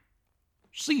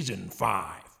Season 5,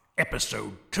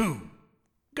 Episode 2,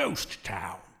 Ghost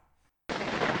Town.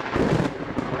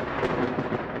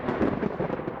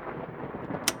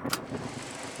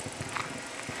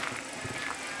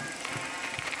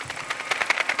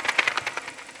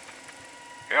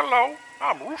 Hello,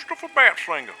 I'm Roosterfer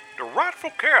Batsinger, the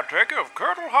rightful caretaker of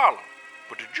Curdle Holler.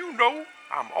 But did you know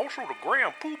I'm also the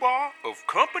Grand Poobah of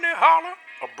Company Holler,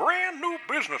 a brand new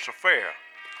business affair?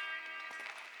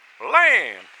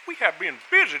 Land, we have been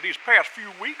busy these past few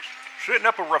weeks, setting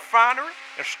up a refinery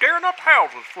and scaring up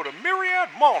houses for the myriad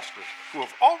monsters who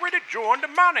have already joined the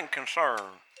mining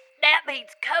concern. That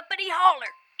means Company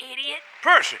Holler, idiot.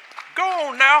 Percy, go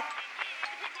on now.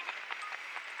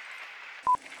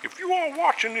 If you are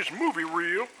watching this movie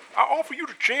reel, I offer you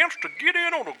the chance to get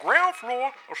in on the ground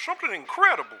floor of something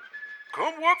incredible.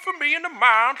 Come work for me in the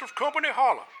mines of Company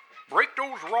Holler. Break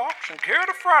those rocks and carry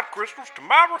the fright crystals to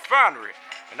my refinery,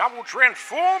 and I will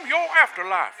transform your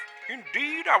afterlife.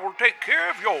 Indeed, I will take care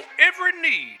of your every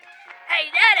need. Hey,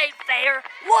 that ain't fair.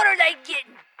 What are they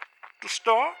getting? To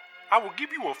start, I will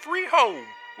give you a free home,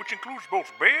 which includes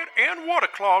both bed and water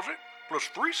closet, plus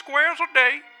 3 squares a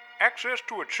day, access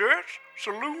to a church,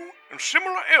 saloon, and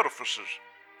similar edifices.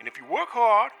 And if you work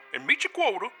hard and meet your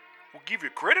quota, we'll give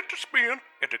you credit to spend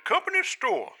at the company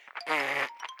store.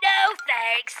 No,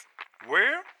 thanks.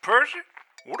 Well, Percy,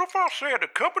 what if I said the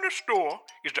company store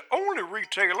is the only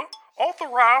retailer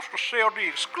authorized to sell the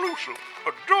exclusive,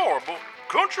 adorable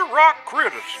country rock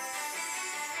critters?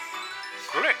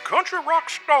 Collect country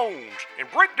rock stones and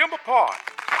break them apart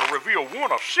to reveal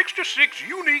one of 66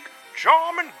 unique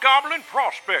charming goblin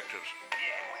prospectors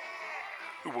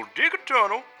who will dig a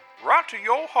tunnel right to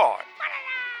your heart.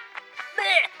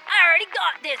 Blech, I already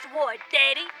got this one,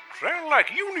 Daddy. Sounds like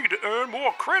you need to earn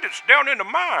more credits down in the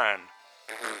mine.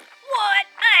 What?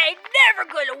 I ain't never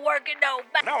gonna work in no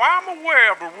mine. Now, I'm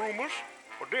aware of the rumors,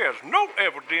 but there's no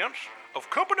evidence of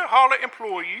Company Holler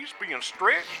employees being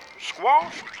stretched,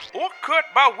 squashed, or cut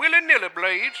by willy-nilly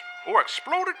blades or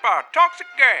exploded by a toxic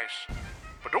gas.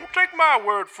 But don't take my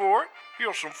word for it.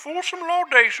 Here's some fulsome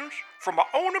laudations from my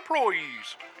own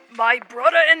employees. My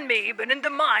brother and me been in the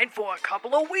mine for a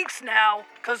couple of weeks now,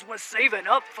 'cause we're saving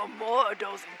up for more of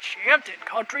those enchanted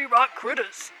country rock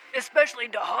critters, especially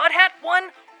the hard hat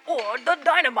one or the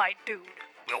dynamite dude.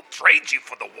 We'll trade you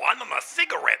for the one on a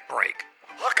cigarette break.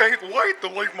 I can't wait to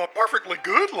leave my perfectly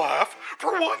good life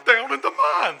for one down in the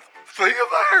mine. See you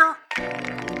there.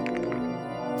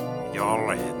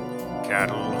 You're in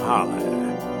Curdle Holler.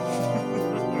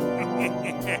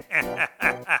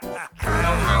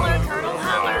 Curdle Holler, Curdle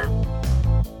Holler.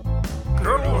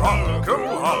 Curdle Holler,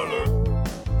 Curdle Holler.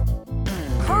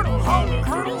 Curdle Holler,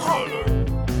 Curdle Holler.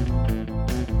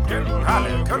 Curdle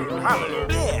Holler, Curdle Holler.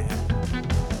 Yeah.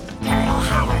 Curdle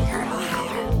Holler, Curdle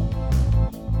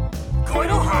Holler.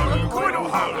 Curdle Holler, Curdle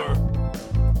Holler.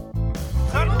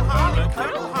 Curdle Holler,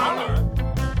 Curdle Holler.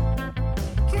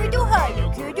 Curdle Holler,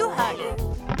 Curdle Holler.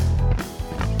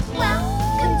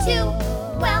 Welcome to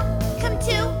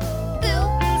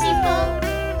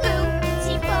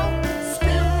Beautiful,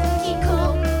 spooky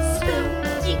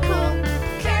cool,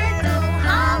 Curdle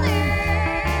Holler.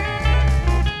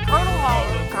 Curdle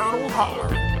Holler, Curdle Holler.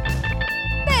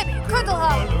 Baby, Curdle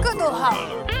Holler, Curdle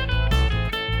Holler.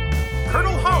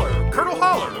 Curdle Holler, Curdle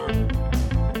Holler.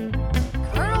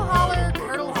 Curdle Holler,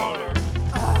 Curdle Holler.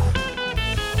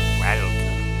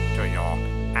 Welcome to your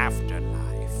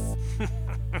afterlife.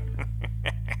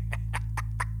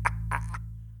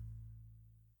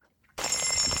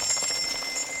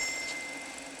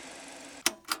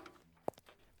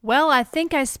 Well, I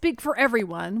think I speak for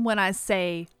everyone when I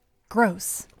say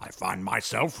gross. I find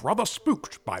myself rather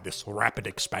spooked by this rapid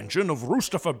expansion of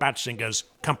Roosterfer Batsinger's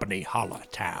Company Holler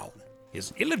Town.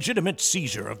 His illegitimate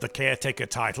seizure of the caretaker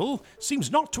title seems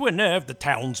not to unnerve the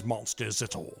town's monsters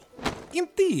at all.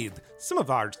 Indeed, some of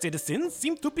our citizens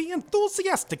seem to be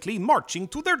enthusiastically marching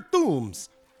to their dooms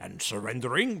and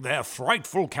surrendering their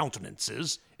frightful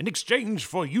countenances in exchange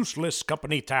for useless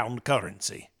company town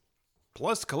currency.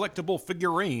 Plus collectible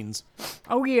figurines.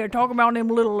 Oh yeah, talk about them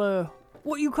little,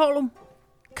 what you call them?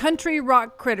 Country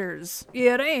rock critters.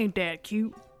 Yeah, they ain't that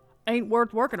cute. Ain't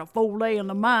worth working a full day in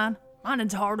the mine.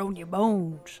 Mining's hard on your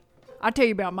bones. I tell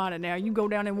you about mining now. You go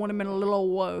down in one of them in a little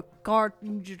old cart,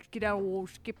 and just get out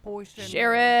of skip hoist.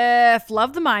 Sheriff,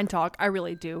 love the mine talk, I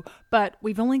really do. But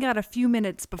we've only got a few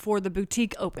minutes before the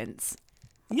boutique opens.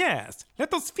 Yes,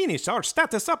 let us finish our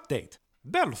status update.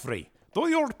 Belfry, though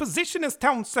your position as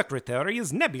town secretary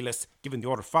is nebulous given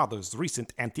your father's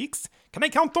recent antics, can I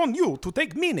count on you to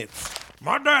take minutes?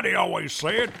 My daddy always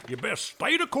said, you best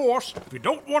stay the course if you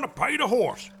don't want to pay the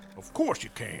horse. Of course you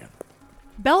can.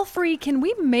 Belfry, can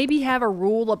we maybe have a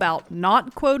rule about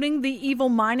not quoting the evil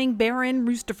mining baron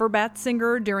Roostifer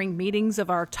Batsinger during meetings of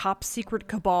our top secret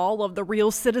cabal of the real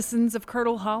citizens of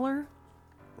Curdle Holler?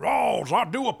 Rawls, I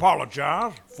do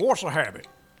apologize. Force of habit.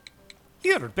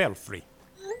 Here, Belfry.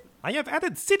 I have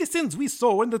added citizens we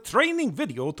saw in the training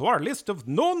video to our list of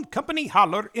known Company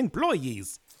Holler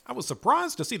employees. I was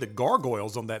surprised to see the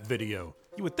gargoyles on that video.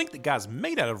 You would think the guys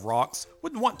made out of rocks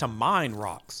wouldn't want to mine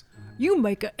rocks. You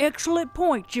make an excellent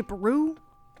point, Chipperoo.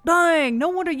 Dang, no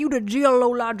wonder you the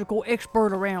geological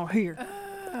expert around here.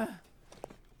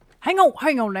 Hang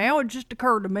on now, it just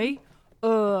occurred to me.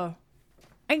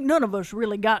 Ain't none of us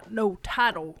really got no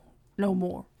title no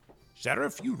more.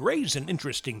 Sheriff, you raise an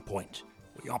interesting point.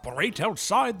 We operate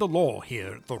outside the law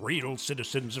here at the real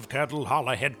citizens of Curdle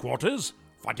Holler headquarters,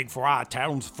 fighting for our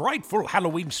town's frightful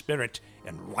Halloween spirit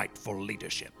and rightful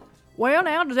leadership. Well,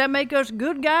 now, does that make us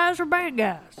good guys or bad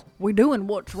guys? We doing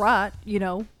what's right,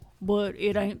 but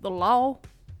it ain't the law,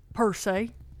 per se,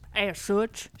 as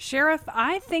such. Sheriff,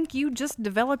 I think you just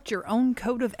developed your own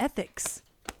code of ethics.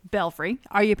 Belfry,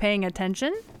 are you paying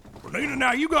attention? Renita,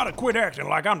 now you gotta quit acting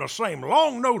like I'm the same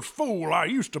long-nosed fool I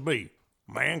used to be.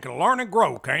 Man can learn and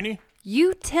grow, can't he?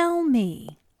 You tell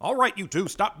me. All right, you two,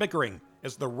 stop bickering.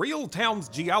 As the real town's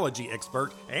geology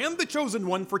expert and the chosen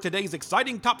one for today's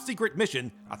exciting top-secret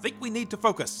mission, I think we need to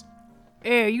focus.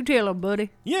 Yeah, you tell him, buddy.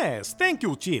 Yes, thank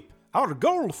you, Chip. Our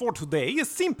goal for today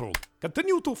is simple.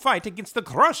 Continue to fight against the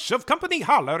crush of Company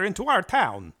Holler into our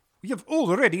town. We have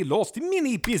already lost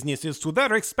many businesses to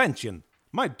their expansion.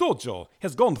 My dojo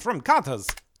has gone from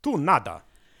katas to nada.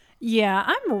 Yeah,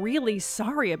 I'm really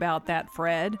sorry about that,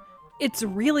 Fred. It's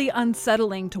really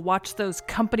unsettling to watch those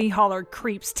Company Holler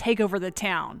creeps take over the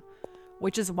town.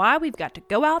 Which is why we've got to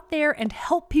go out there and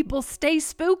help people stay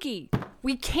spooky.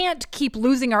 We can't keep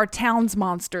losing our town's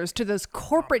monsters to those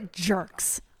corporate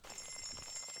jerks.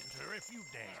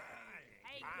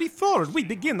 Before we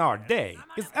begin our day,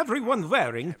 is everyone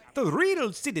wearing the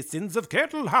real citizens of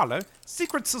Curdle Holler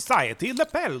Secret Society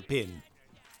lapel pin?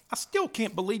 I still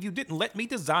can't believe you didn't let me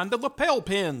design the lapel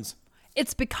pins.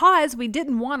 It's because we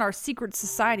didn't want our secret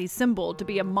society symbol to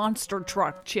be a monster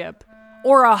truck, Chip.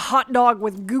 Or a hot dog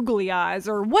with googly eyes,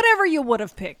 or whatever you would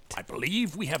have picked. I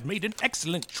believe we have made an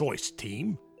excellent choice,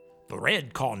 team. The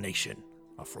red carnation,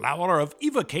 a flower of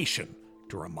evocation,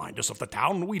 to remind us of the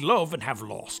town we love and have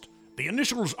lost. The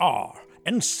initials R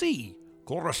and C,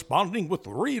 corresponding with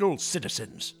real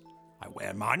citizens. I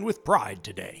wear mine with pride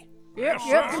today. Yep,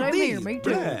 same here, me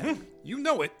too. Yeah, you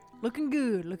know it. Looking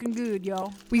good,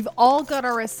 y'all. We've all got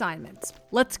our assignments.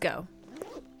 Let's go.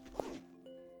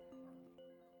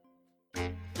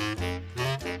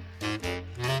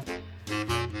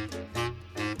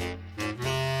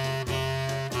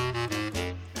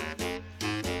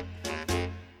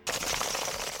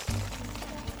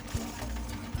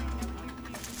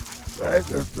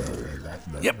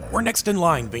 Yep, we're next in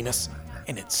line, Venus.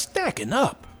 And it's stacking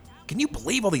up. Can you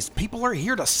believe all these people are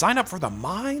here to sign up for the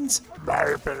mines?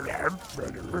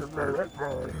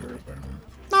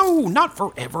 No, not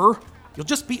forever. You'll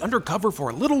just be undercover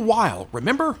for a little while,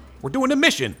 remember? We're doing a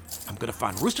mission. I'm gonna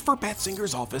find Roostifer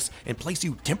Batsinger's office and place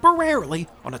you temporarily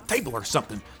on a table or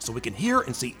something so we can hear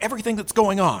and see everything that's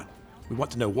going on. We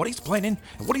want to know what he's planning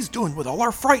and what he's doing with all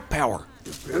our fright power.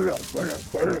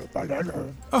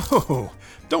 Oh,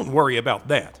 don't worry about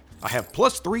that. I have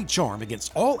 +3 charm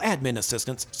against all admin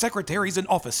assistants, secretaries, and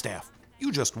office staff.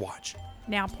 You just watch.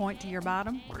 Now point to your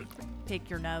bottom.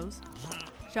 Pick your nose.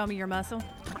 Show me your muscle.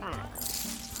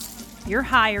 You're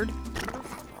hired.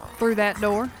 Through that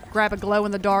door, grab a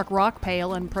glow-in-the-dark rock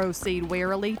pail and proceed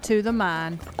warily to the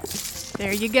mine.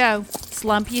 There you go.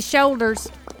 Slump your shoulders.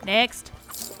 Next.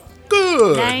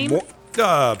 Good. Name?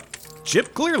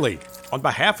 Chip Clearly, on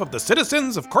behalf of the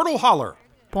citizens of Curdle Holler.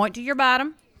 Point to your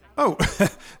bottom. Oh,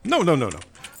 no.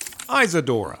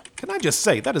 Isadora, can I just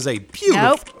say that is a beautiful...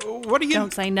 Nope. What are you...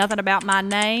 Don't say nothing about my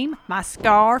name, my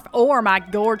scarf, or my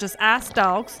gorgeous eye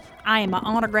stalks. I am an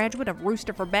honor graduate of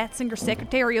Roostifer Batsinger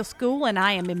Secretarial School, and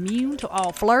I am immune to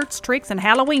all flirts, tricks, and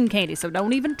Halloween candy, so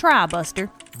don't even try,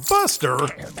 Buster. Buster?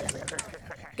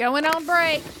 Going on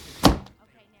break.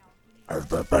 I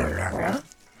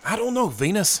don't know,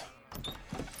 Venus.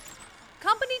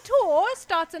 Company tour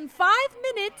starts in 5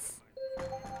 minutes.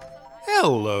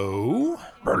 Hello?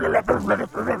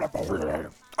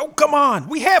 Oh, come on,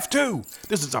 we have to!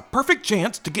 This is a perfect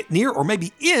chance to get near or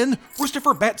maybe in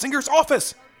Roostifer Batsinger's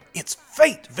office. It's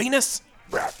fate, Venus!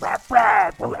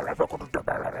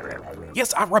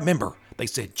 Yes, I remember. They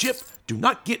said, Chip, do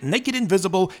not get naked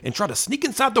invisible and try to sneak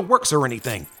inside the works or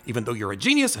anything, even though you're a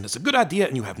genius and it's a good idea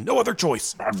and you have no other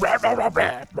choice.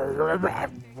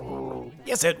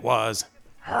 Yes, it was.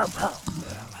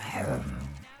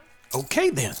 Okay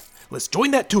then, let's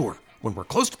join that tour. When we're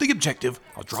close to the objective,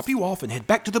 I'll drop you off and head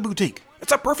back to the boutique.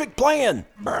 It's a perfect plan.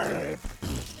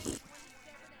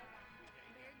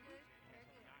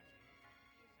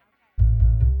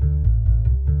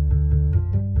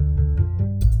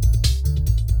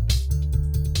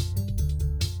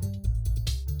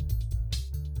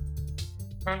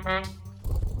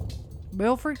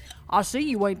 Belfry, I see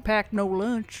you ain't packed no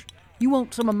lunch. You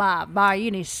want some of my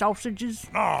Vienna sausages?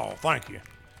 No, thank you.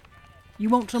 You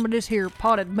want some of this here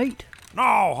potted meat? No,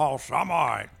 hoss, I'm all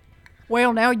right.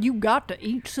 Well, now you got to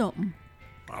eat something.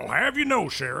 I'll have you know,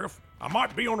 Sheriff, I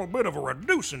might be on a bit of a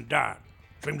reducing diet.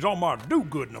 Seems all my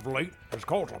do-gooding of late has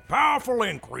caused a powerful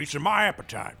increase in my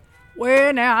appetite.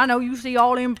 Well, now, I know you see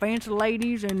all them fancy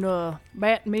ladies and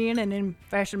Batmen and in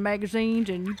fashion magazines,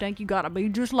 and you think you gotta be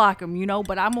just like them, you know,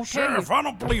 but I'm gonna tell you... Sheriff, I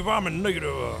don't believe I'm in need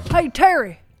of Hey,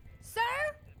 Terry, Sir?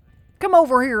 come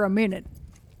over here a minute.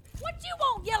 What you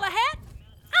want, Yellow Hat?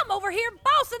 I'm over here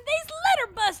bossing these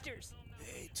litter busters.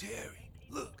 Hey, Terry,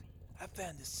 look, I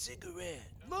found a cigarette.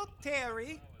 Look,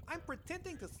 Terry, I'm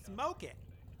pretending to smoke it.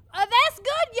 That's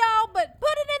good, y'all, but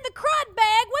put it in the crud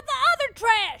bag with the other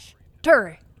trash.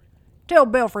 Terry, tell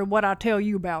Belfry what I tell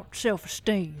you about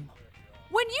self-esteem.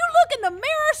 When you look in the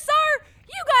mirror, sir,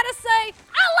 you gotta say,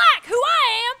 I like who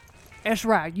I am. That's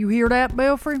right, you hear that,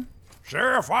 Belfry?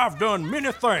 Sheriff, I've done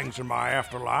many things in my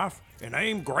afterlife, and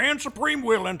aim grand supreme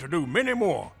willing to do many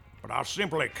more, but I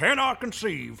simply cannot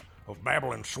conceive of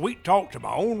babbling sweet talk to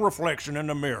my own reflection in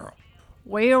the mirror.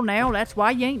 Well, now, that's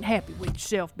why you ain't happy with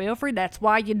yourself, Belfry. That's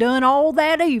why you done all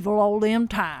that evil all them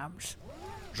times.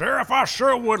 Sheriff, I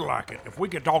sure would like it if we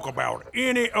could talk about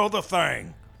any other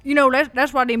thing. You know,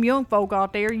 that's why them young folk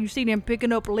out there, you see them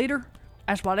picking up litter,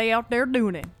 that's why they out there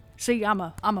doing it. See, I'm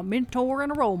a mentor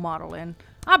and a role model, and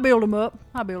I build them up.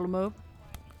 I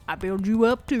build you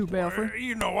up too, Belfry.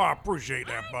 You know, I appreciate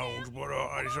that, Bones, but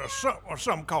it's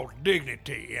something called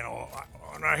dignity, you know.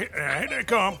 Here they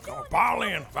come. Pile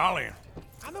in.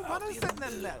 I don't want to send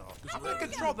them letter. I'm going to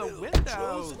control the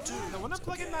windows. Now, when I'm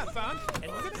plugging my phone,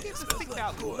 and we're going to get the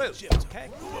seatbelt loose, okay?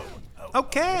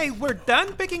 Okay, we're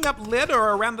done picking up litter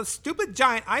around the stupid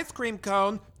giant ice cream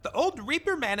cone. The old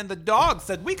Reaper Man and the dog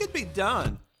said we could be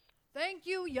done. Thank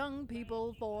you, young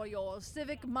people, for your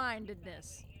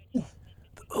civic-mindedness. The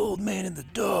old man and the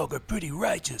dog are pretty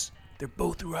righteous. They're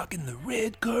both rocking the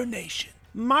red carnation.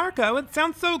 Marco, it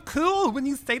sounds so cool when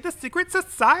you say the secret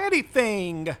society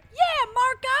thing. Yeah,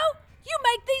 Marco, you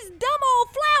make these dumb old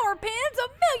flower pens a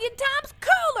million times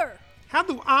cooler. How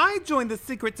do I join the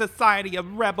secret society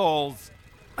of rebels?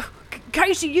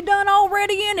 Casey, you done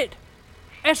already in it.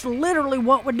 That's literally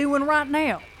what we're doing right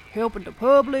now. Helping the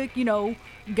public, you know,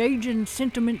 gauging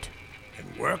sentiment.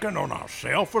 And working on our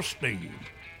self-esteem.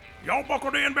 Y'all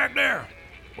buckled in back there?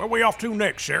 Where we off to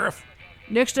next, Sheriff?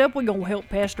 Next up, we're gonna help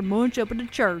Pastor Munch up at the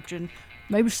church and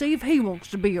maybe see if he wants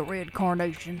to be a red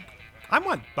carnation. I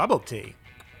want bubble tea.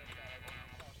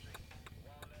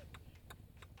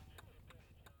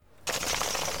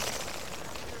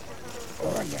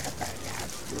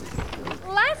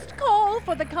 Last call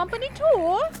for the company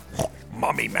tour.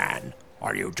 Mummy Man,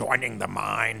 are you joining the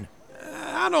mine?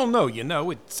 I don't know, you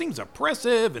know. It seems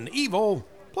oppressive and evil.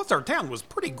 Plus, our town was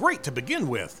pretty great to begin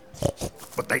with.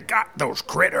 But they got those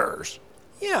critters.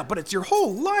 Yeah, but it's your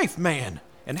whole life, man.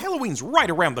 And Halloween's right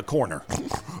around the corner.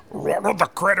 One of the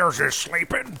critters is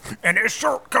sleeping, and his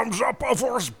shirt comes up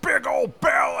over his big old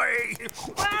belly.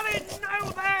 I didn't know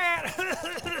that.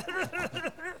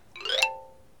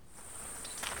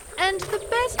 And the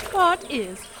best part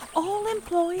is, all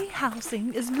employee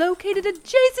housing is located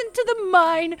adjacent to the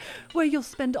mine, where you'll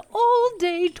spend all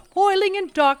day toiling in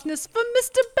darkness for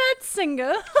Mr.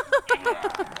 Batsinger.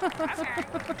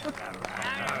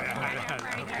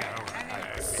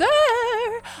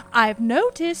 Sir, I've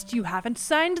noticed you haven't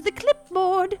signed the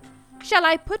clipboard. Shall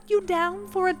I put you down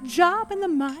for a job in the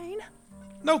mine?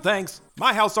 No thanks.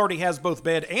 My house already has both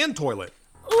bed and toilet.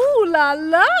 Ooh la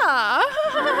la!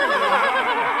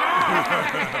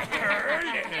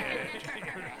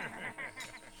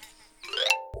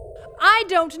 I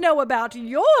don't know about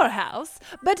your house,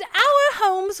 but our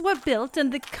homes were built in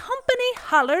the Company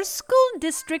Holler School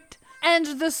District,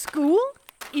 and the school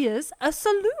is a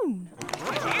saloon.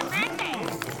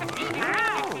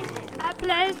 I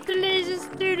placed a little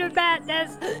student bat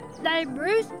that's named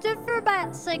Rooster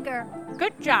Batsinger.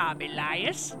 Good job,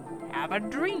 Elias. Have a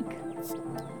drink.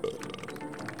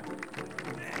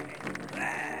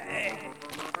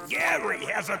 Gary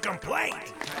has a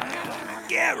complaint.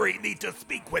 Gary needs to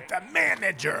speak with the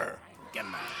manager.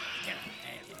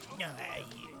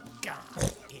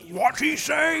 What'd he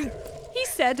say? He He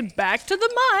said back to the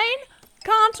mine.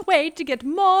 Can't wait to get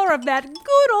more of that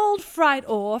good old fried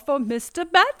ore for Mr.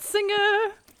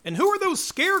 Batsinger. And who are those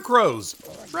scarecrows?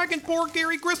 Dragging poor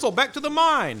Gary Gristle back to the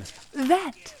mine.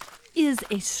 That is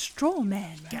a straw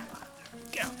man.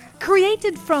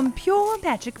 Created from pure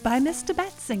magic by Mr.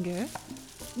 Batsinger,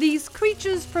 these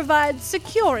creatures provide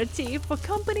security for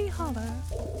Company Holler.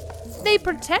 They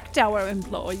protect our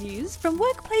employees from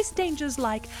workplace dangers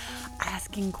like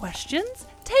asking questions,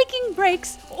 taking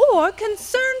breaks, or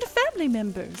concerned family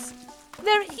members.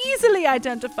 They're easily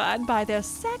identified by their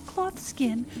sackcloth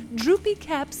skin, droopy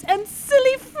caps, and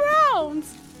silly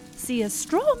frowns. See a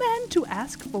straw man to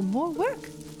ask for more work.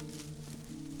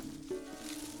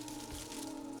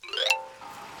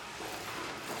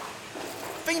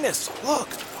 Venus, look!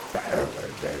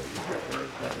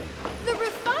 The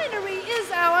refinery is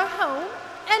our home,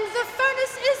 and the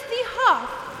furnace is the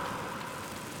hearth.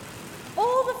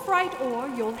 All the fried ore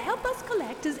you'll help us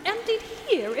collect is emptied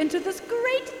here into this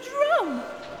great drum,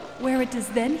 where it is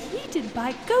then heated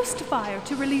by ghost fire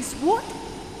to release what?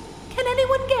 Can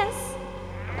anyone guess?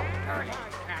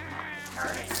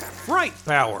 Fright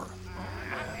power!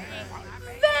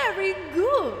 Very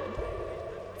good.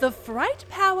 The fright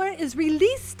power is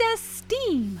released as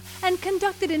steam and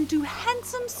conducted into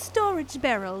handsome storage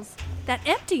barrels that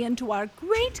empty into our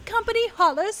great Company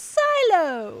Holler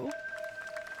silo.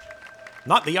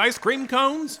 Not the ice cream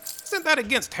cones? Isn't that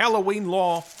against Halloween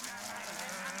law?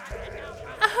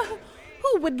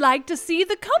 Who would like to see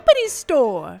the company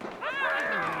store?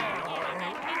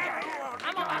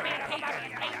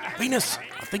 Venus,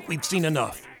 I think we've seen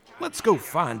enough. Let's go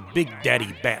find Big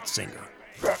Daddy Batsinger.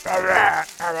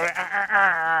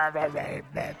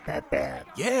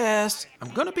 Yes, I'm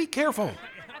gonna be careful.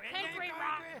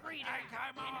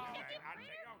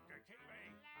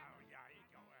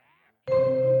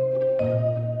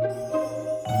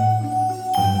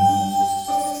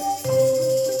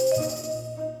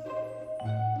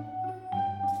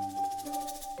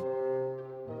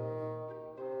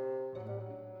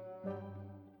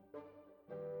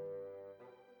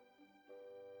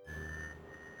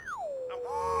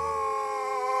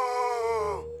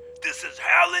 This is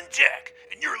Howlin' Jack,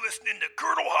 and you're listening to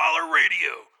Curdle Holler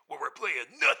Radio, where we're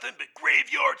playing nothing but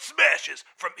graveyard smashes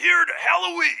from here to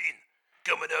Halloween.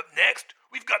 Coming up next,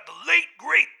 we've got the late,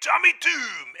 great Tommy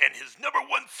Toom and his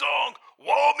 #1 song,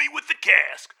 Wall Me With the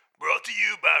Cask, brought to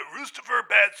you by Roostifer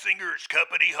Batsinger's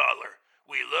Company Holler.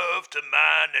 We love to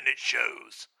mine, and it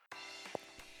shows.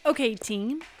 Okay,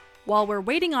 team. While we're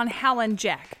waiting on Howlin'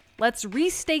 Jack, let's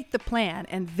restate the plan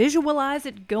and visualize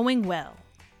it going well.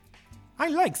 I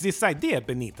like this idea,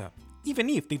 Benita, even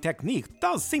if the technique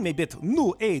does seem a bit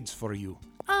new age for you.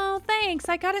 Oh, thanks.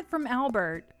 I got it from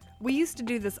Albert. We used to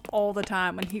do this all the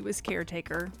time when he was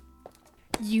caretaker.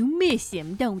 You miss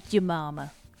him, don't you,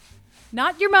 Mama?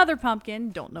 Not your mother,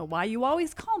 Pumpkin. Don't know why you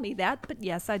always call me that, but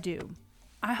yes, I do.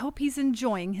 I hope he's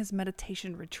enjoying his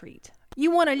meditation retreat.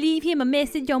 You want to leave him a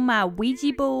message on my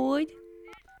Ouija board?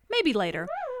 Maybe later.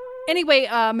 Anyway,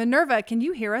 Minerva, can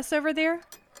you hear us over there?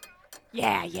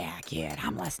 Yeah, kid,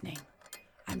 I'm listening.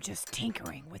 I'm just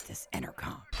tinkering with this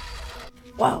intercom.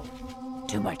 Whoa,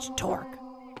 too much torque.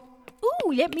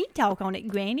 Ooh, let me talk on it,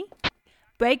 Granny.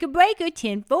 Breaker,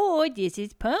 10-4, this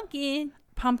is Pumpkin.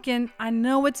 Pumpkin, I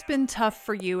know it's been tough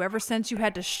for you ever since you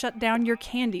had to shut down your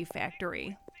candy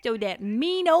factory. So that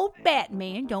mean old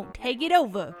Batman don't take it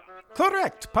over.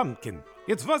 Correct, Pumpkin.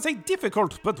 It was a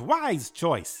difficult but wise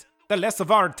choice. The less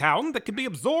of our town that can be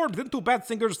absorbed into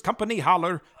Batsinger's Company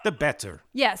Holler, the better.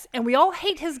 Yes, and we all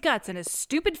hate his guts and his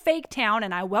stupid fake town,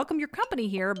 and I welcome your company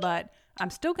here, but I'm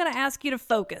still going to ask you to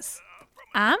focus.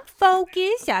 I'm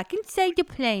focused. I can say the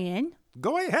plan.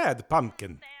 Go ahead,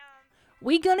 Pumpkin.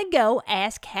 We gonna go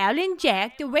ask Howlin'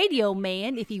 Jack, the radio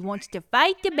man, if he wants to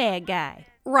fight the bad guy.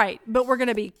 Right, but we're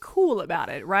gonna be cool about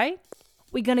it, right?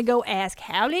 We're gonna go ask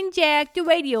Howlin' Jack, the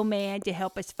radio man, to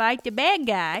help us fight the bad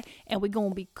guy, and we're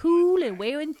gonna be cool and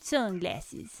wearing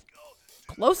sunglasses.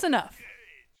 Close enough.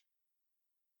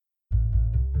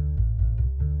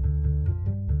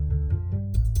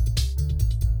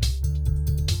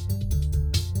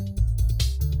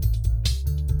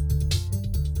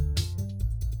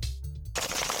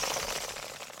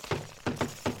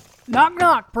 Knock,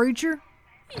 knock, preacher.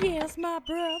 Yes, my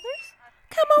brothers.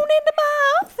 Come on into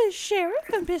my office, Sheriff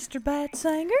and Mr.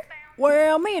 Batsinger.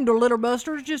 Well, me and the Little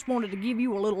Busters just wanted to give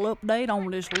you a little update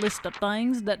on this list of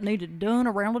things that needed done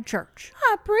around the church.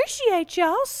 I appreciate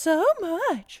y'all so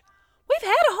much. We've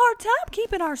had a hard time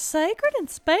keeping our sacred and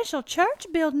special church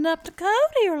building up to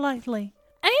code here lately.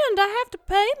 And I have to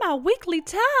pay my weekly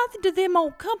tithe to them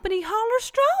old Company Holler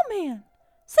strawmen.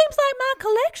 Seems like my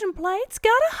collection plate's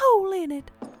got a hole in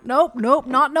it. Nope,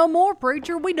 not no more,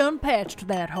 preacher. We done patched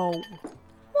that hole.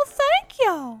 Well, thank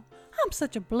y'all. I'm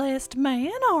such a blessed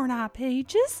man, aren't I,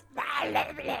 Peaches?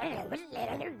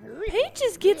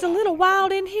 Peaches gets a little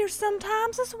wild in here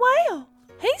sometimes as well.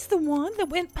 He's the one that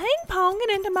went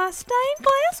ping-ponging into my stained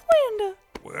glass window.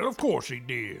 Well, of course he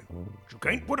did. But you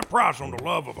can't put a price on the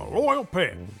love of a loyal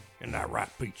pet. Isn't that right,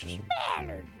 Peaches?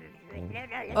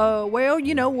 Well,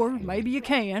 you know, or maybe you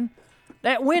can.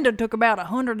 That window took about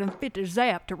 150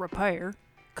 zap to repair.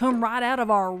 Come right out of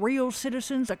our real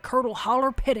citizens of Curdle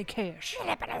Holler petty cash.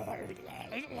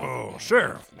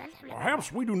 Sheriff,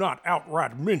 perhaps we do not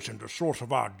outright mention the source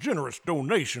of our generous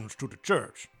donations to the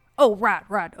church. Oh, right.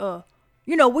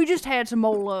 You know, we just had some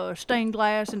old stained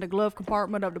glass in the glove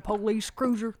compartment of the police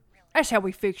cruiser. That's how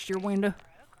we fixed your window.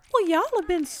 Well, y'all have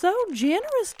been so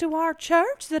generous to our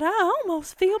church that I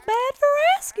almost feel bad for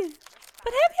asking.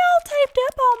 But have y'all taped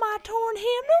up all my torn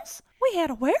hymnals? We had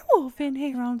a werewolf in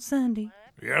here on Sunday.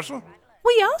 Yes, sir?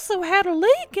 We also had a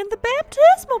leak in the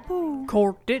baptismal pool.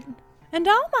 Corked it. And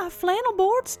all my flannel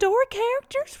board story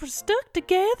characters were stuck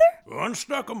together.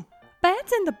 Unstuck them.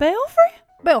 Bats in the belfry?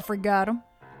 Belfry got 'em.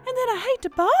 And then I hate to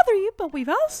bother you, but we've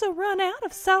also run out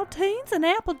of saltines and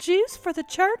apple juice for the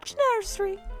church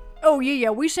nursery. Oh, yeah,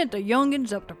 we sent the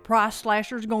youngins up to Price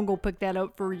Slasher's. Gonna go pick that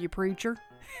up for you, preacher.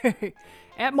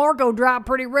 That Marco drive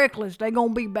pretty reckless. They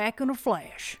gonna be back in a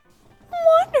flash.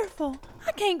 Wonderful.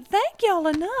 I can't thank y'all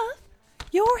enough.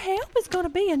 Your help is gonna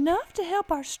be enough to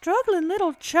help our struggling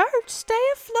little church stay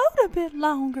afloat a bit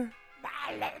longer.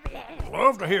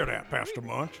 Love to hear that, Pastor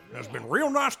Munch. It's been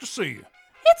real nice to see you.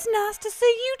 It's nice to see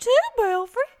you too,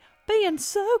 Belfry. Being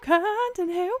so kind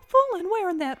and helpful and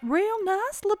wearing that real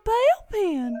nice lapel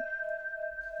pin.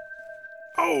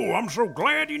 Oh, I'm so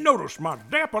glad you noticed my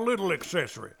dapper little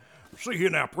accessory. See here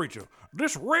now, preacher.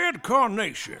 This red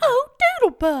carnation. Oh,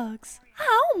 doodlebugs.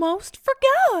 I almost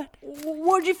forgot.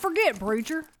 What'd you forget,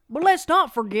 preacher? But let's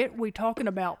not forget we talking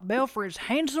about Belfry's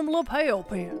handsome lapel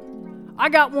pin. I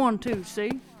got one too,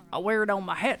 see? I wear it on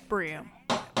my hat brim.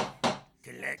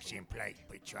 Collection plate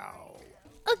patrol.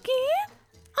 Again?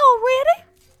 Already?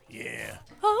 Yeah.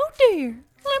 Oh dear.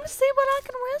 Let me see what I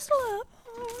can wrestle up.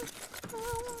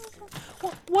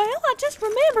 Well, I just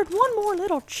remembered one more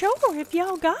little chore if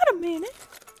y'all got a minute.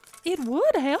 It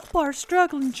would help our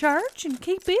struggling church and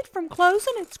keep it from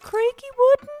closing its creaky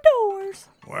wooden doors.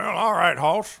 Well, all right,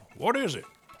 Hoss. What is it?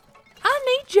 I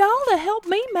need y'all to help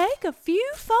me make a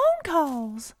few phone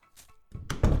calls.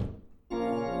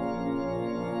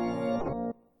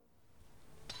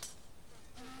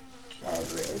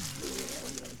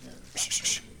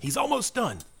 Shh. He's almost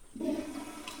done.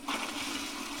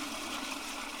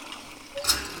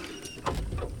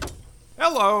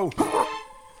 Hello.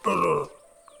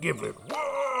 Give it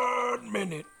 1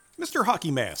 minute. Mr.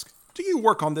 Hockey Mask, do you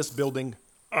work on this building?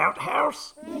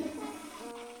 Outhouse?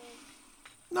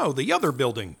 No, the other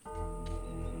building.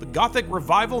 The Gothic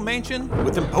Revival Mansion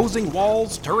with imposing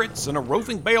walls, turrets, and a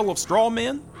roving bale of straw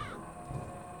men?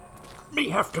 Me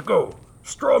have to go.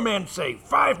 Straw men say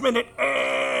 5 minute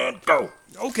and go.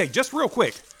 Okay, just real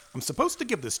quick. I'm supposed to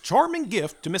give this charming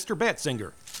gift to Mr.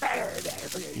 Batsinger.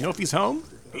 You know if he's home?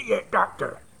 He ain't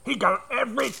doctor. He got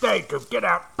every day to get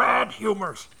out bad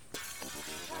humors.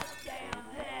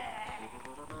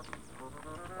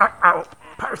 Uh-oh,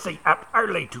 Percy up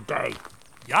early today.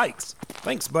 Yikes.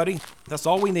 Thanks, buddy. That's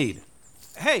all we need.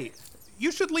 Hey,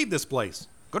 you should leave this place.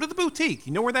 Go to the boutique.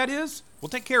 You know where that is? We'll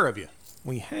take care of you.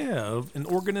 We have an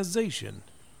organization.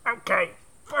 Okay,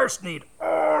 first need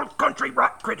all country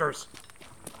rock critters.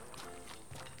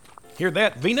 Hear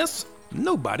that, Venus?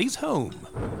 Nobody's home.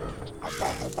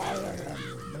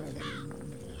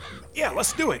 Yeah,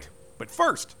 let's do it. But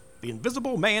first, the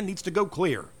invisible man needs to go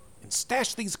clear and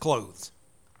stash these clothes.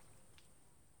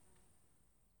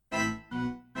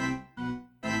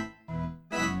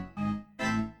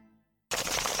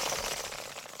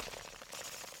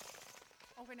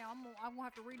 I'm gonna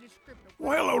have to read this script.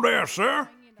 Well, hello there, sir.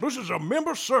 This is a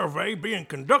member survey being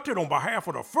conducted on behalf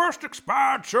of the First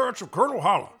Expired Church of Curdle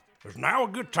Holler. Is now a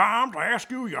good time to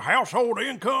ask you your household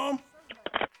income?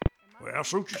 Well,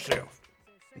 suit yourself.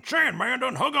 The Chan man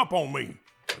done hung up on me.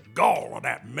 The gall of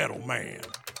that metal man.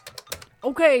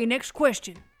 Okay, next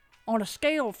question. On a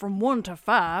scale from 1 to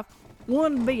 5,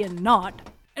 1 being not,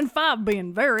 and 5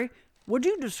 being very, would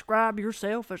you describe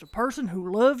yourself as a person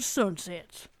who loves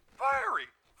sunsets? Very.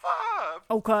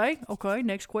 5. Okay,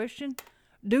 next question.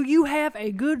 Do you have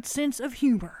a good sense of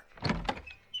humor?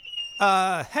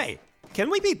 Hey, can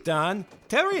we be done?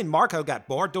 Terry and Marco got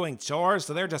bored doing chores,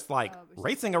 so they're just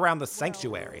racing around the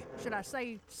sanctuary. Should I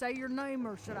say your name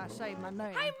or should I say my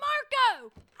name? Hey, Marco!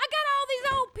 go! I got all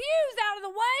these old pews out of the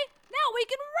way. Now we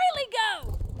can really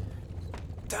go!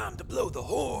 Time to blow the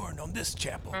horn on this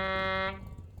chapel.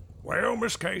 Well,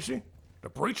 Miss Casey, the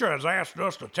preacher has asked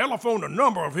us to telephone a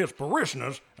number of his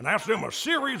parishioners and ask them a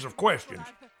series of questions.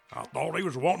 I thought he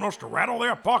was wanting us to rattle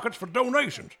their pockets for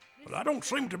donations, but that don't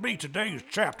seem to be today's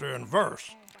chapter and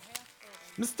verse.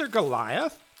 Mr.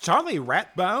 Goliath, Charlie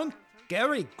Ratbone,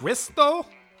 Gary Gristo.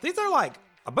 These are like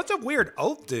a bunch of weird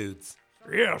old dudes.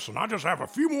 Yes, and I just have a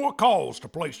few more calls to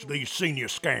place to these senior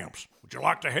scamps. Would you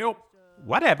like to help?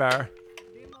 Whatever.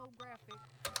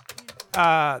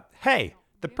 Hey,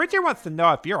 the preacher wants to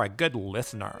know if you're a good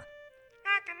listener.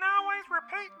 I can always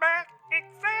repeat back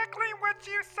exactly what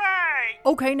you say.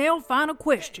 Okay, now, final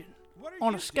question.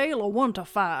 On a scale of 1 to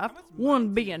 5,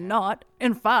 1 being not,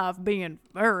 and 5 being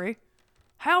very,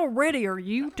 how ready are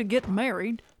you to get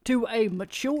married to a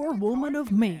mature woman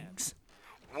of means?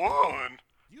 1.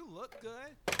 You look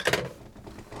good.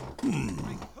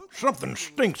 Something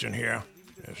stinks in here.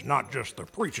 It's not just the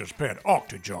preacher's pet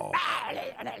octojaw.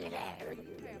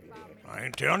 I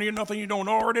ain't telling you nothing you don't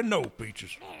already know,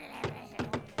 Peaches.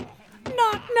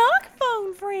 Knock, knock,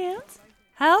 phone friends.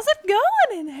 How's it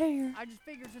going in here? I just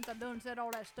figured since I done said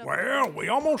all that stuff. Well, we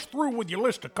almost through with your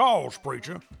list of calls,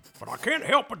 preacher, but I can't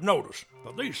help but notice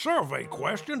that these survey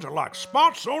questions are like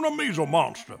spots on a measles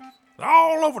monster. They're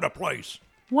all over the place.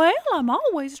 Well, I'm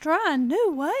always trying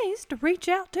new ways to reach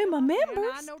out to my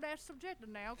members. I know that's subjective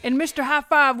now. And Mr. High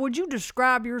Five, would you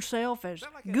describe yourself as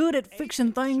good at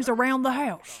fixing things around the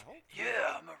house?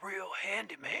 Yeah, I'm a real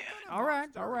handyman. All right.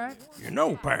 You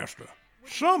know, Pastor,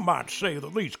 some might say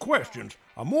that these questions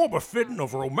are more befitting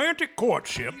of romantic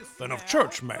courtship than of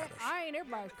church matters. I ain't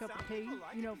everybody's cup of tea,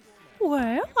 you know.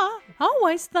 Well, I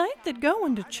always think that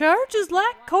going to church is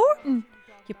like courting.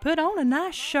 You put on a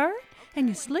nice shirt and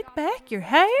you slick back your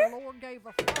hair.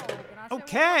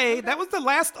 Okay, that was the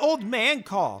last old man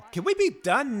call. Can we be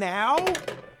done now?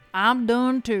 I'm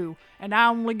done too, and I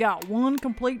only got one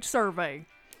complete survey.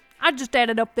 I just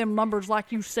added up them numbers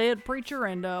like you said, preacher,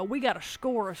 and we got a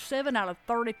score of 7 out of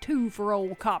 32 for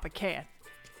old Copycat.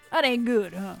 That ain't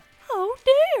good, huh? Oh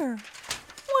dear.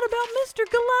 What about Mr.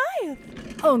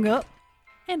 Goliath? Hung up.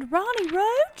 And Ronnie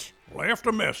Roach? Left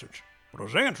a message, but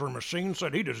his answering machine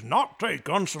said he does not take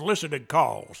unsolicited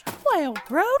calls. Well,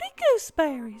 Grody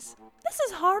Gooseberries, this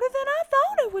is harder than I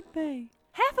thought it would be.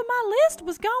 Half of my list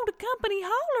was gone to Company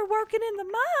Holler working in the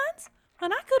mines,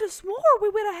 and I could have swore we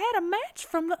would have had a match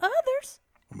from the others.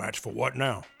 A match for what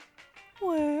now?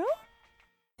 Well...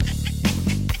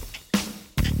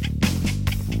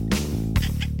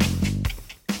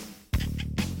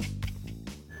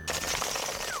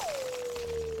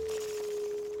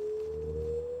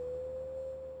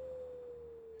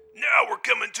 Now we're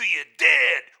coming to you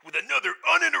dead with another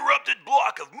uninterrupted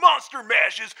block of monster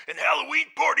mashes and Halloween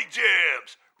party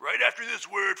jams, right after this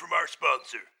word from our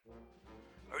sponsor.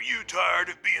 Are you tired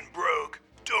of being broke?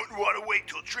 Don't want to wait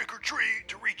till trick-or-treat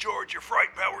to recharge your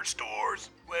fright-powered stores?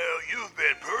 Well, you've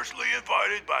been personally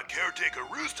invited by caretaker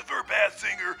Roostifer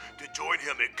Batsinger to join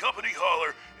him at Company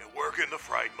Holler and work in the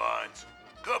fright mines.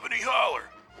 Company Holler,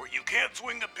 where you can't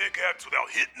swing the pickaxe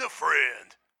without hitting a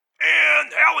friend.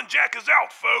 And Howlin' Jack is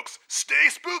out, folks. Stay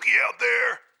spooky out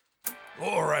there.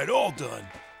 All right, all done.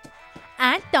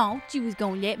 I thought you was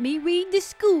gonna let me read the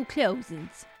school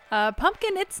closings.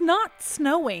 Pumpkin, it's not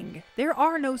snowing. There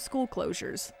are no school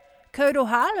closures. Curdle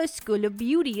Holler School of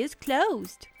Beauty is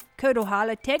closed. Curdle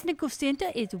Holler Technical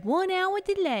Center is 1 hour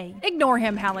delayed. Ignore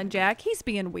him, Howlin' Jack. He's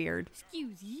being weird.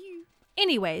 Excuse you.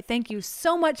 Anyway, thank you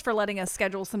so much for letting us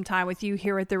schedule some time with you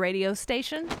here at the radio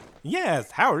station.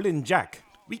 Yes, Howlin' Jack.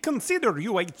 We consider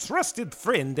you a trusted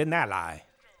friend and ally.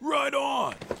 Right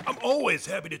on. I'm always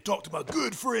happy to talk to my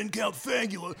good friend Count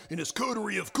Fangula and his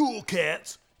coterie of cool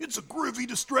cats. It's a groovy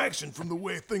distraction from the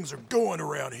way things are going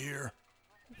around here.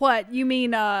 What, you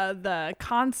mean the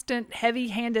constant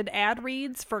heavy-handed ad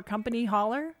reads for Company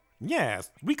Holler? Yes,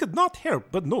 we could not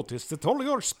help but notice that all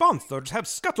your sponsors have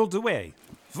scuttled away.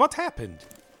 What happened?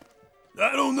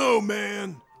 I don't know,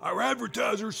 man. Our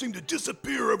advertisers seem to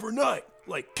disappear overnight,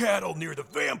 like cattle near the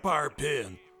vampire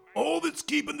pen. All that's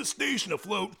keeping the station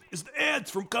afloat is the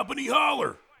ads from Company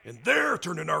Holler, and they're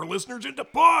turning our listeners into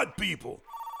pod people.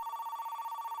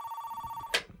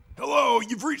 Hello,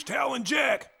 you've reached Howlin'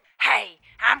 Jack. Hey,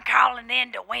 I'm calling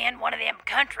in to win one of them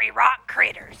country rock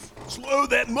critters. Slow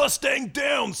that Mustang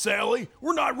down, Sally.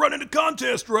 We're not running a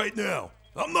contest right now.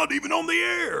 I'm not even on the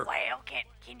air. Well,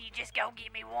 can you just go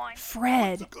get me one?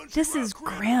 Fred, this is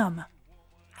grim.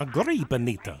 Agree,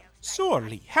 Benita.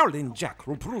 Surely Howlin' Jack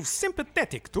will prove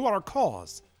sympathetic to our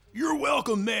cause. You're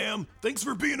welcome, ma'am. Thanks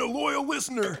for being a loyal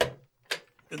listener.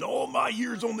 In all my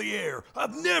years on the air,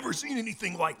 I've never seen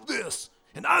anything like this.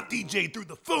 And I've DJ'd through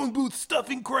the phone booth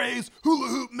stuffing craze, hula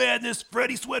hoop madness,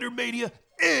 Freddy Sweater mania,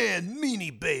 and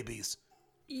meanie babies.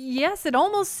 Yes, it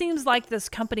almost seems like this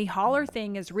company holler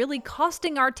thing is really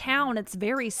costing our town its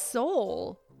very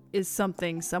soul, is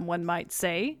something someone might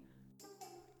say.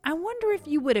 I wonder if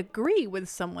you would agree with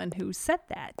someone who said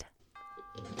that.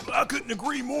 I couldn't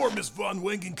agree more, Miss Von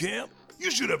Wengenkamp. You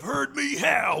should have heard me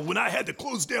howl when I had to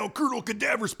close down Colonel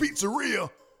Cadaver's Pizzeria.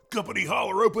 Company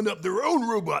Holler opened up their own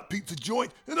robot pizza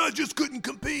joint, and I just couldn't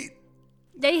compete.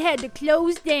 They had to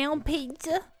close down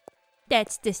pizza?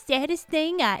 That's the saddest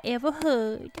thing I ever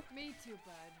heard. Me too,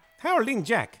 bud. Howling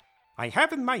Jack, I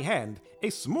have in my hand a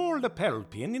small lapel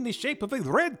pin in the shape of a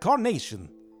red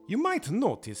carnation. You might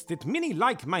notice that many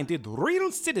like-minded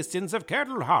real citizens of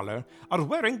Colonel Holler are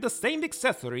wearing the same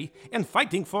accessory and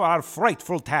fighting for our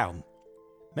frightful town.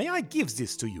 May I give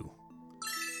this to you?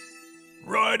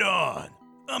 Right on.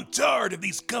 I'm tired of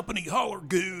these Company Holler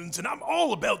goons, and I'm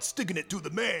all about sticking it to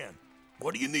the man.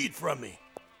 What do you need from me?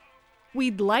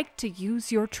 We'd like to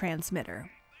use your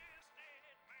transmitter.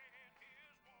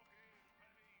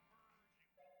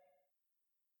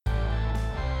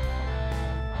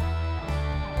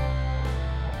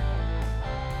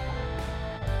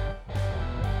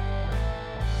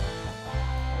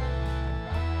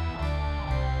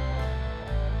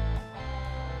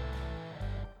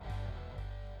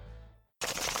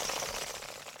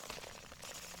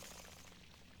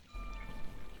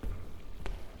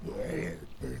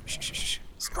 Shh.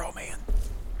 Scroll man.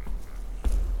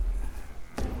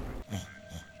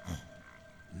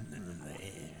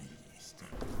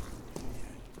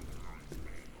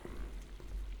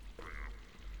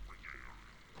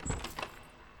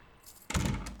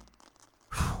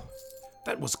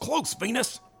 That was close,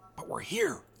 Venus. But we're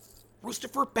here.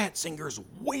 Roostifer Batsinger's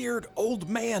weird old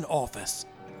man office.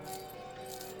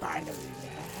 I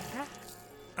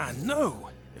know.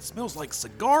 It smells like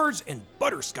cigars and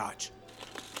butterscotch.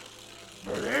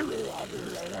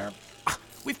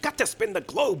 We've got to spin the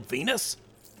globe, Venus.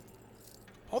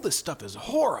 All this stuff is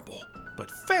horrible,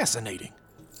 but fascinating.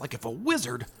 Like if a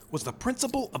wizard was the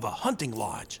principal of a hunting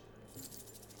lodge.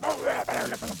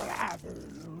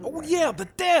 Oh yeah, the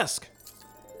desk!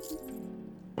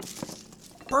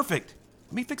 Perfect.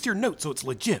 Let me fix your note so it's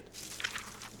legit.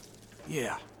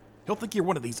 Yeah, he'll think you're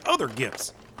one of these other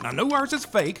gifts. And I know ours is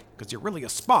fake, because you're really a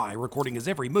spy recording his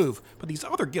every move, but these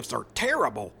other gifts are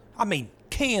terrible. I mean,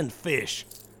 canned fish.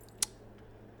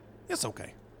 It's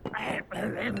okay.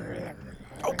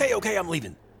 Okay, I'm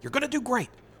leaving. You're gonna do great.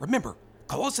 Remember,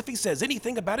 call us if he says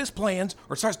anything about his plans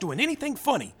or starts doing anything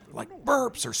funny, like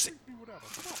burps or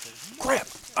crap.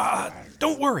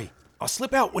 Don't worry. I'll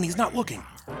slip out when he's not looking.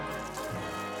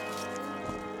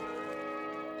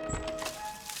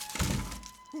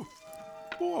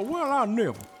 Boy, well, I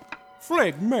never.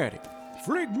 Phlegmatic.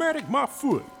 Phlegmatic my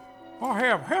foot. I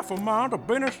have half a mind to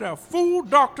banish that fool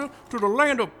doctor to the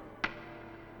land of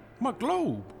my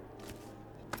globe.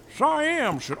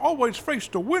 Siam should always face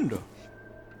the window.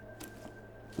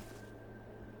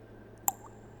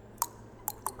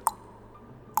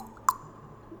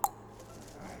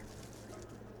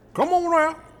 Come on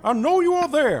out. I know you are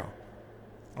there.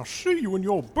 I see you in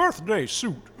your birthday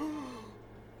suit.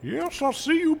 Yes, I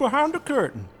see you behind the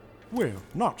curtain. Well,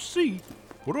 not see,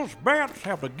 but us bats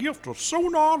have the gift of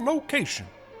sonar location.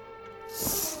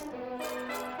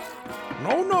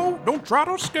 No, don't try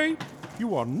to escape.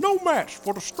 You are no match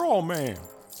for the straw man.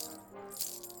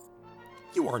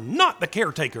 You are not the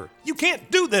caretaker. You can't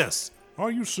do this.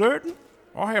 Are you certain?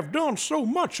 I have done so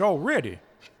much already.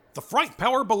 The fright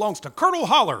power belongs to Colonel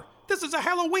Holler. This is a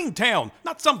Halloween town,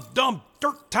 not some dumb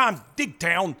dirt-time dig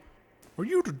town. Are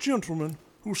you the gentleman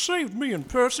who saved me and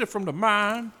Percy from the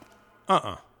mine?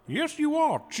 Yes, you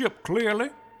are, Chip Clearly.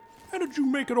 How did you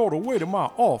make it all the way to my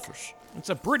office? It's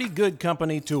a pretty good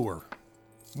company tour.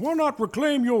 Why not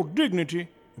reclaim your dignity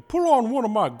and pull on one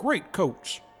of my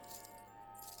greatcoats?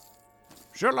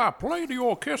 Shall I play the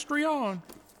orchestrion?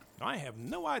 I have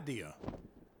no idea.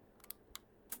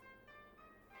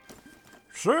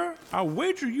 Sir, I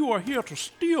wager you are here to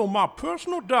steal my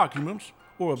personal documents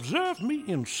or observe me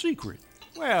in secret.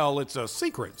 Well, it's a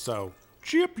secret, so...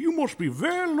 Chip, you must be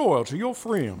very loyal to your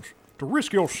friends to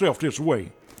risk yourself this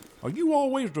way. Are you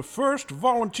always the first to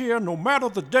volunteer no matter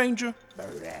the danger?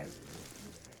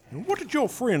 And what did your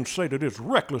friends say to this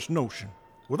reckless notion?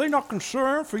 Were they not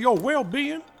concerned for your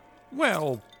well-being?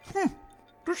 Well,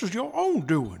 this is your own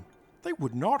doing. They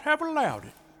would not have allowed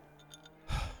it.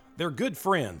 They're good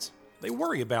friends. They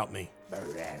worry about me.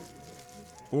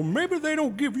 Or maybe they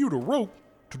don't give you the rope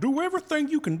to do everything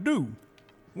you can do.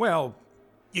 Well,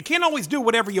 You can't always do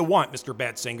whatever you want, Mr.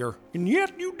 Batsinger. And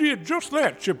yet you did just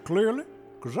that, Chip Clearly,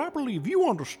 because I believe you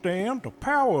understand the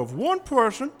power of one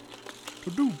person to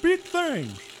do big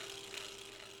things.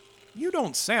 You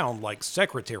don't sound like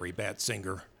Secretary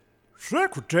Batsinger.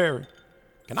 Secretary?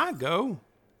 Can I go?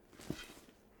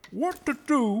 What to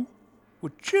do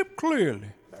with Chip Clearly?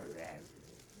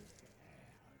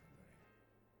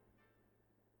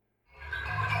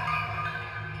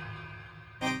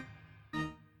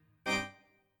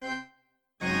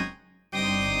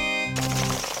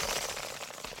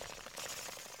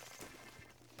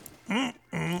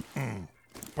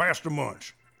 Pastor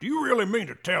Munch, do you really mean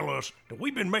to tell us that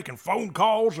we've been making phone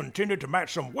calls intended to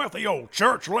match some wealthy old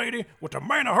church lady with the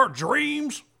man of her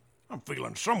dreams? I'm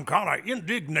feeling some kind of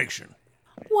indignation.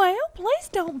 Well, please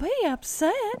don't be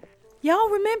upset. Y'all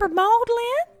remember Maud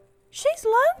Lynn? She's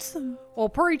lonesome. Well,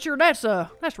 preacher, that's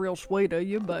real sweet of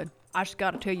you, but I just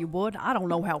gotta tell you what, I don't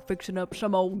know how fixing up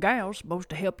some old gal's supposed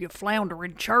to help you flounder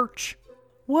in church.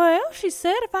 Well, she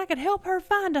said if I could help her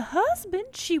find a husband,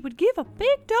 she would give a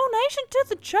big donation to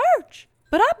the church.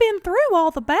 But I've been through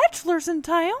all the bachelors in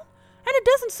town, and it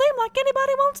doesn't seem like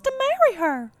anybody wants to marry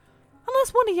her.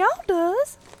 Unless one of y'all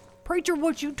does. Preacher,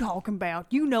 what you talking about?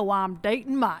 You know I'm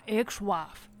dating my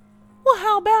ex-wife. Well,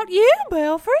 how about you,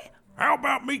 Belfry? How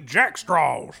about me, Jack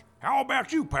Straws? How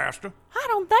about you, Pastor? I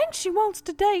don't think she wants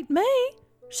to date me.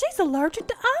 She's allergic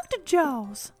to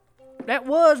octojaws. That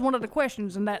was one of the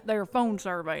questions in that there phone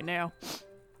survey now.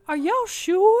 Are y'all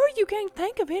sure you can't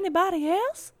think of anybody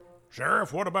else?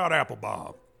 Sheriff, what about Apple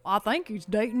Bob? I think he's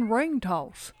dating Ring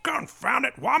Toss. Confound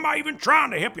it, why am I even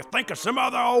trying to help you think of some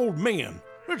other old men?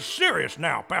 It's serious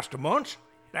now, Pastor Munch.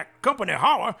 That company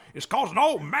holler is causing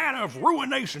all manner of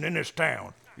ruination in this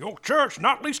town. Your church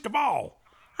not least of all.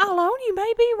 I'll own you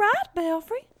may be right,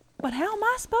 Belfry, but how am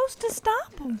I supposed to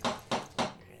stop them?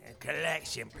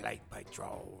 Collection plate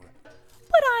patrol.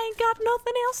 But I ain't got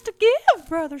nothing else to give,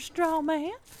 Brother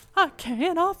Strawman. I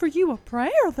can offer you a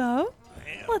prayer, though.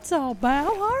 Let's all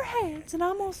bow our heads, and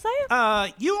I'm gonna say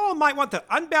you all might want to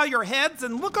unbow your heads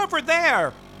and look over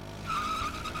there.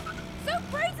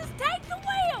 Soup Breezes, take the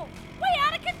wheel! We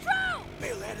out of control!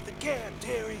 Bail out of the cab,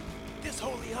 Terry. This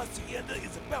holy hacienda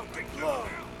is about to blow.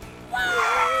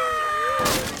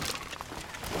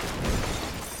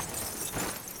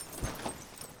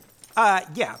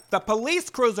 Yeah, the police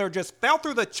cruiser just fell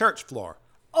through the church floor.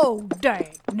 Oh,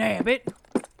 dang nabbit.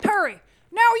 Terry,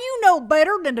 now you know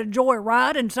better than to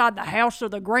joyride inside the house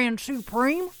of the Grand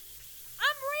Supreme. I'm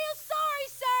real sorry,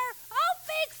 sir. I'll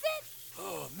fix it.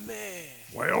 Oh, man.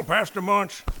 Well, Pastor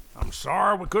Munch, I'm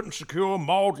sorry we couldn't secure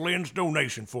Maud Lynn's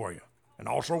donation for you. And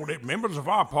also that members of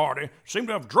our party seem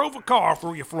to have drove a car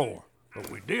through your floor. But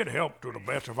we did help to the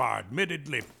best of our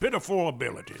admittedly pitiful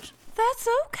abilities. That's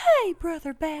okay,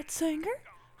 Brother Batsinger.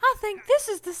 I think this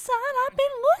is the sign I've been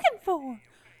looking for.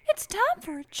 It's time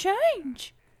for a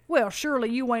change. Well, surely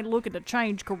you ain't looking to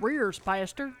change careers,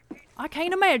 Pastor. I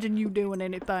can't imagine you doing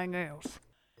anything else.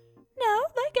 No,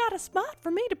 they got a spot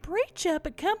for me to preach up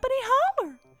at Company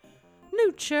Holler.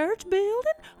 New church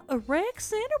building, a rec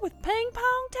center with ping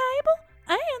pong table,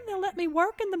 and they'll let me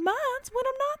work in the mines when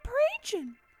I'm not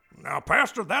preaching. Now,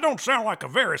 Pastor, that don't sound like a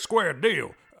very square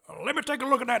deal. Let me take a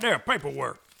look at that there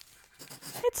paperwork.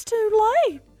 It's too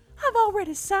late. I've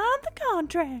already signed the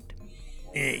contract.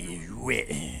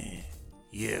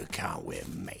 You come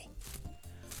with me.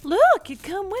 Look, it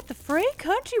come with the free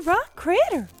country rock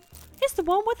critter. It's the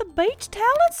one with the beach towel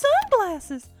and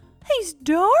sunglasses. He's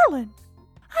darling.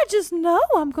 I just know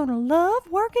I'm gonna love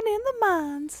working in the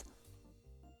mines.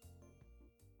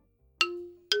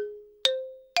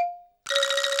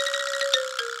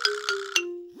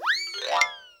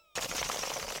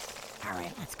 All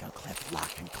right, let's go, Cliff.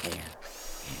 Lock and clear.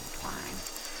 And climb.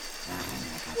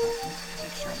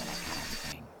 Make sure that I got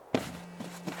everything.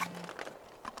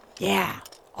 Yeah,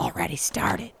 already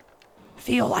started.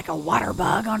 Feel like a water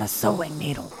bug on a sewing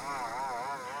needle.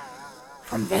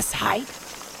 From this height,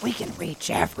 we can reach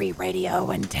every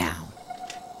radio in town.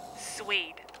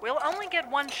 Sweet. We'll only get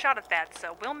one shot at that,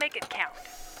 so we'll make it count.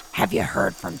 Have you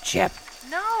heard from Chip?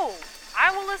 No.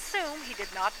 I will assume he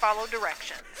did not follow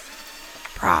directions.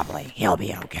 Probably. He'll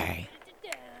be okay.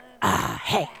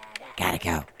 Hey, gotta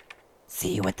go.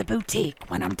 See you at the boutique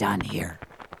when I'm done here.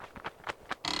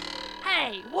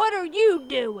 Hey, what are you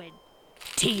doing?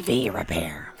 TV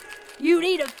repair. You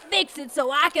need to fix it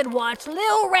so I can watch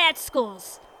Little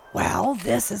Rascals. Well,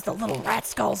 this is the Little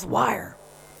Rascals wire,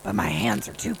 but my hands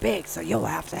are too big, so you'll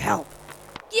have to help.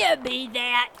 Give me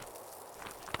that.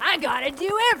 I gotta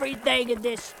do everything in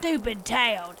this stupid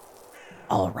town.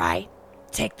 All right,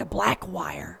 take the black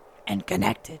wire and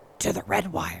connect it to the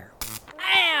red wire.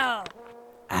 Ow!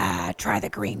 Try the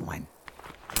green one.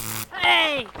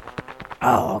 Hey!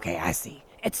 Oh, okay, I see.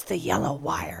 It's the yellow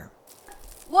wire.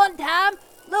 One time,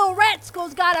 little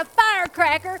Ratskulls got a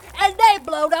firecracker and they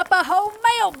blowed up a whole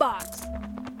mailbox.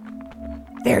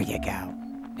 There you go.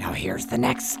 Now here's the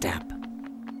next step.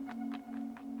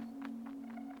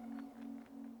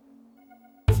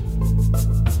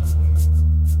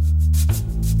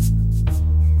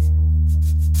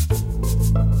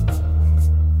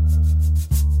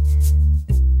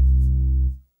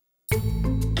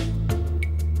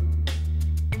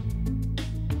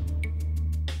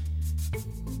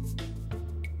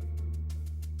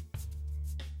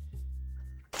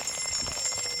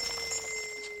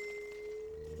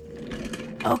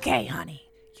 Okay, honey,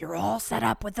 you're all set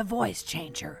up with the voice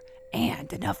changer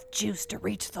and enough juice to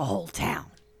reach the whole town.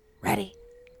 Ready?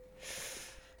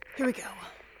 Here we go.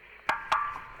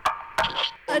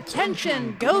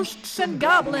 Attention, ghosts and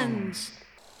goblins!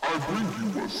 I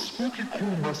bring you a spooky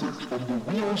cool message from the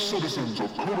real citizens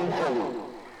of Curdle Hollow.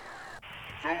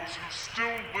 Those who still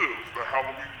live the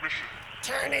Halloween mission.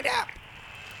 Turn it up.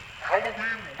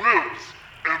 Halloween lives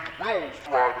and will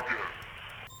thrive again.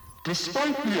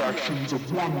 Despite the actions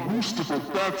of one Roostifer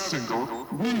Batsinger,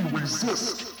 we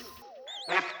resist.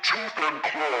 With tooth and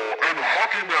claw and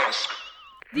hockey mask.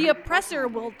 The oppressor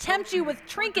will tempt you with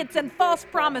trinkets and false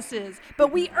promises,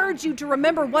 but we urge you to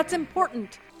remember what's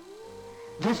important.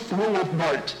 The thrill of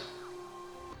night.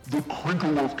 The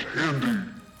crinkle of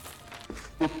candy.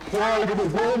 The pride of a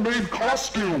well-made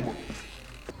costume.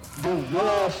 The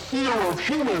raw fear of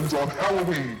humans on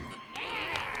Halloween.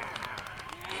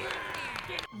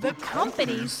 The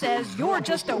company says you're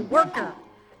just a worker,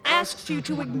 asks you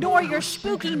to ignore your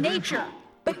spooky nature,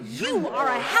 but you are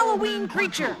a Halloween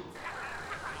creature.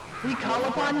 We call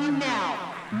upon you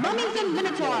now, mummies and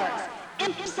minotaurs,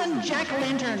 imps and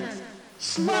jack-o'-lanterns,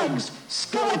 slugs,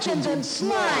 skeletons and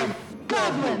slime,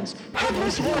 goblins,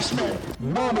 headless horsemen,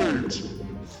 mermaids,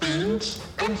 fiends,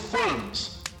 and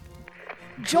friends.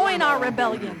 Join our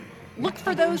rebellion. Look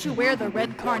for those who wear the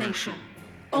red carnation.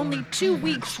 Only 2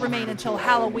 weeks remain until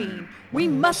Halloween. We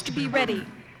must be ready.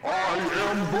 I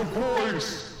am the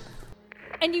voice.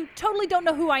 And you totally don't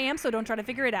know who I am, so don't try to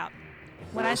figure it out.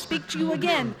 When I speak to you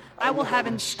again, I will have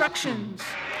instructions.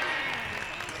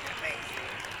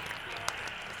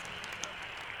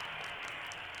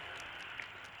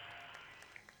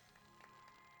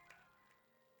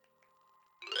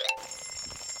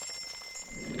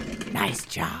 Nice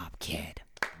job, kid.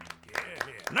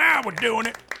 Now we're doing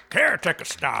it caretaker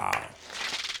style.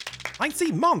 I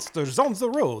see monsters on the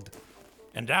road.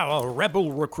 And our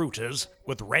rebel recruiters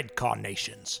with red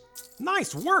carnations.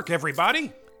 Nice work,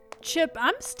 everybody. Chip,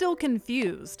 I'm still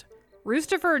confused.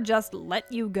 Roostifer just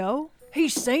let you go?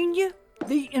 He's seen you?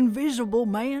 The invisible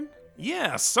man?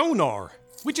 Yeah, sonar.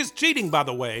 Which is cheating, by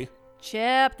the way.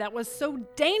 Chip, that was so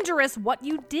dangerous what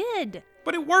you did.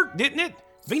 But it worked, didn't it?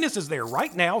 Venus is there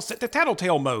right now, set to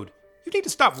tattletale mode. You need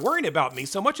to stop worrying about me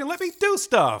so much and let me do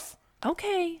stuff.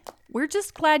 Okay, we're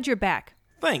just glad you're back.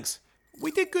 Thanks.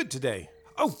 We did good today.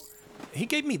 Oh, he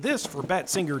gave me this for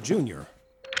Batsinger Jr.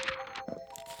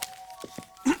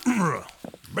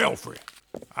 Belfry,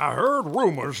 I heard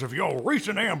rumors of your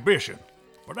recent ambition,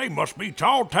 but they must be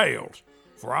tall tales,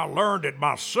 for I learned that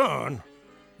my son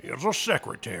is a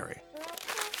secretary.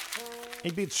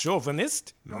 A bit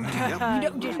chauvinist?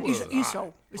 It's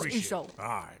All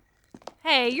right.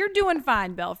 Hey, you're doing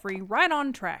fine, Belfry. Right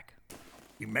on track.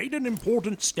 You made an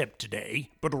important step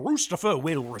today, but Roostifer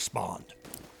will respond.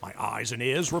 My eyes and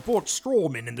ears report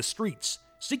strawmen in the streets,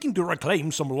 seeking to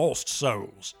reclaim some lost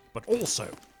souls, but also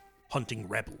hunting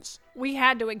rebels. We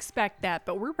had to expect that,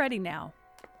 but we're ready now.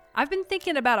 I've been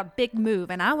thinking about a big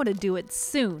move, and I want to do it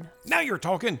soon. Now you're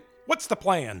talking. What's the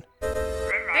plan?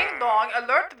 Ding dong,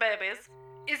 alert babies.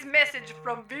 Is message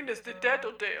from Venus the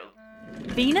Tattletale.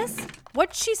 Venus?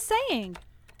 What's she saying?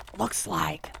 Looks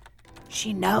like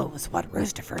she knows what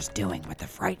Roostifer's doing with the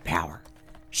fright power.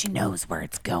 She knows where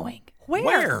it's going.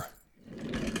 Where?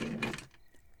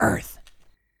 Earth.